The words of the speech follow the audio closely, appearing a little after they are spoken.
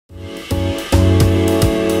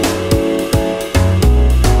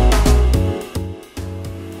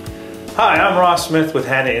I'm Ross Smith with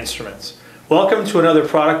Hanna Instruments. Welcome to another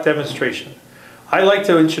product demonstration. I'd like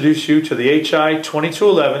to introduce you to the HI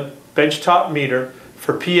 2211 Benchtop Meter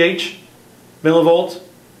for pH, millivolt,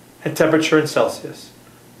 and temperature in Celsius.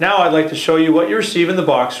 Now I'd like to show you what you receive in the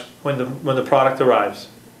box when the product arrives.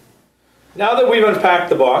 Now that we've unpacked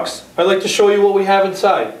the box, I'd like to show you what we have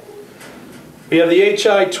inside. We have the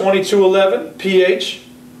HI 2211 pH,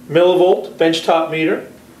 millivolt Benchtop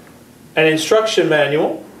Meter, an instruction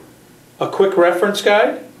manual, a quick reference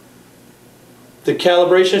guide, the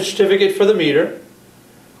calibration certificate for the meter,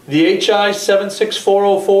 the HI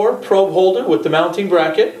 76404 probe holder with the mounting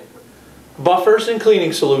bracket, buffers and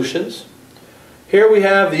cleaning solutions. Here we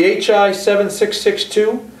have the HI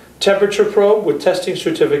 7662 temperature probe with testing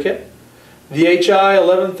certificate, the HI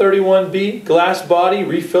 1131B glass body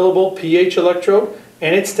refillable pH electrode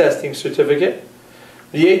and its testing certificate,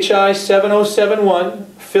 the HI 7071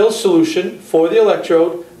 fill solution for the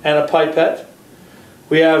electrode and a pipette.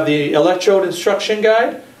 We have the electrode instruction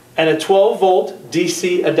guide and a 12-volt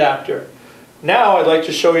DC adapter. Now I'd like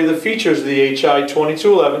to show you the features of the HI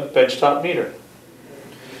 2211 Benchtop Meter.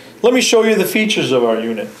 Let me show you the features of our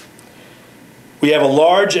unit. We have a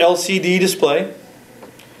large LCD display.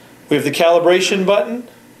 We have the calibration button,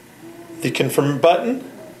 the confirm button.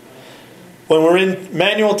 When we're in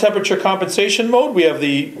manual temperature compensation mode, we have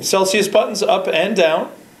the Celsius buttons up and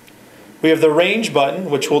down. We have the range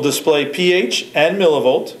button, which will display pH and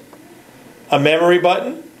millivolt, a memory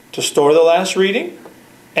button to store the last reading,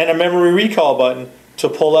 and a memory recall button to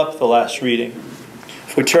pull up the last reading.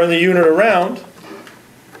 If we turn the unit around,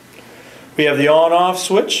 we have the on-off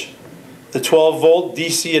switch, the 12-volt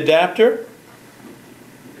DC adapter,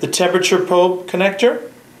 the temperature probe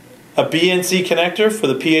connector, a BNC connector for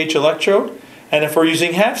the pH electrode, and if we're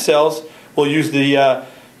using half cells, we'll use the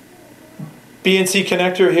BNC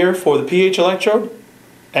connector here for the pH electrode,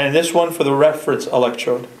 and this one for the reference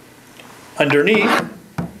electrode. Underneath,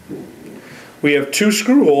 we have two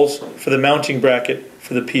screw holes for the mounting bracket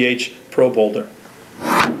for the pH probe holder.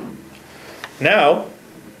 Now,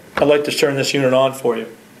 I'd like to turn this unit on for you.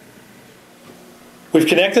 We've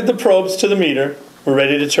connected the probes to the meter. We're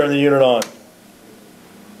ready to turn the unit on.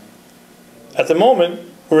 At the moment,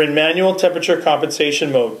 we're in manual temperature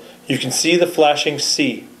compensation mode. You can see the flashing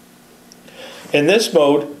C. In this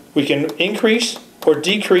mode, we can increase or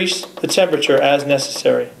decrease the temperature as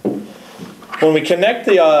necessary. When we connect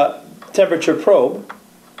the temperature probe,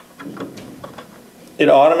 it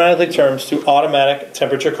automatically turns to automatic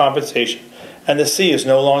temperature compensation, and the C is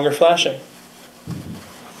no longer flashing.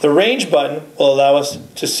 The range button will allow us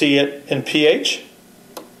to see it in pH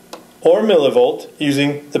or millivolt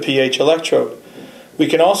using the pH electrode. We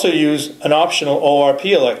can also use an optional ORP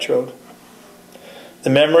electrode. The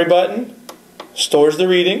memory button stores the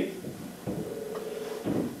reading,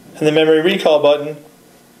 and the memory recall button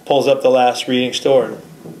pulls up the last reading stored.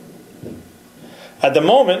 At the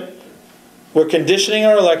moment, we're conditioning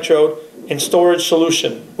our electrode in storage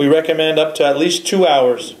solution. We recommend up to at least 2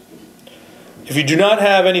 hours. If you do not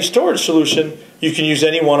have any storage solution, you can use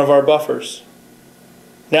any one of our buffers.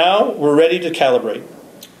 Now we're ready to calibrate.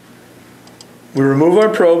 We remove our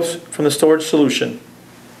probes from the storage solution.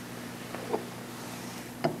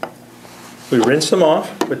 We rinse them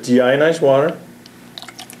off with deionized water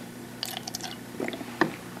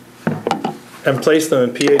and place them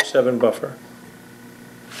in pH 7 buffer.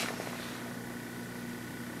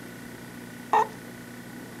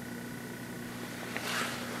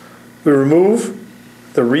 We remove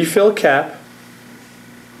the refill cap.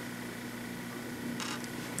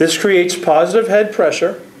 This creates positive head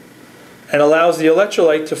pressure and allows the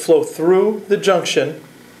electrolyte to flow through the junction,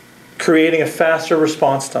 creating a faster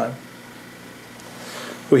response time.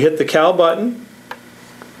 We hit the cal button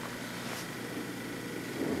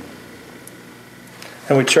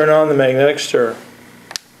and we turn on the magnetic stir.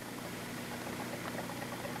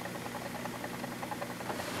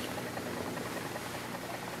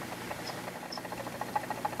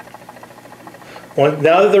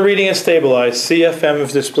 Now that the reading is stabilized, CFM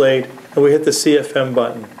is displayed, and we hit the CFM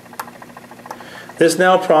button. This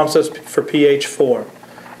now prompts us for pH 4.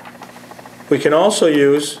 We can also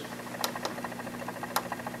use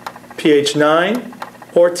pH 9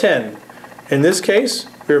 or 10. In this case,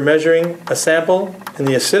 we're measuring a sample in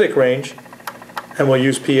the acidic range, and we'll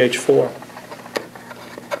use pH 4.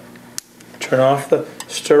 Turn off the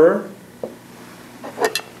stirrer.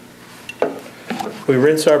 We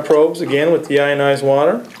rinse our probes again with deionized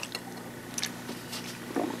water.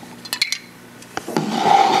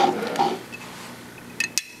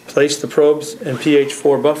 Place the probes in pH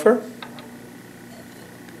 4 buffer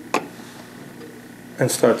and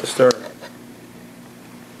start to stir.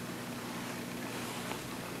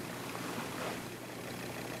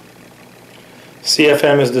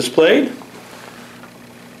 CFM is displayed.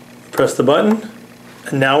 Press the button,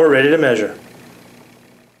 and now we're ready to measure.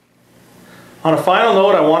 On a final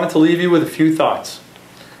note, I wanted to leave you with a few thoughts.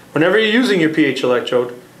 Whenever you're using your pH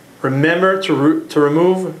electrode, remember to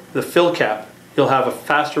remove the fill cap. You'll have a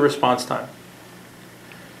faster response time.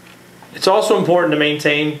 It's also important to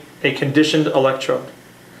maintain a conditioned electrode.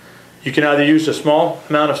 You can either use a small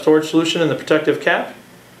amount of storage solution in the protective cap,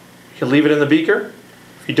 you can leave it in the beaker.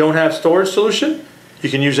 If you don't have storage solution, you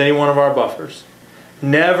can use any one of our buffers.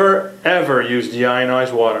 Never ever use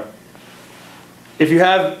deionized water. If you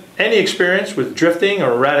have any experience with drifting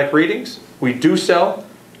or erratic readings, we do sell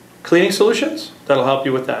cleaning solutions that'll help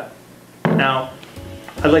you with that. Now,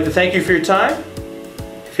 I'd like to thank you for your time.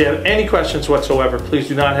 If you have any questions whatsoever, please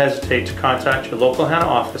do not hesitate to contact your local Hanna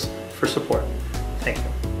office for support. Thank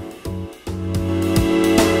you.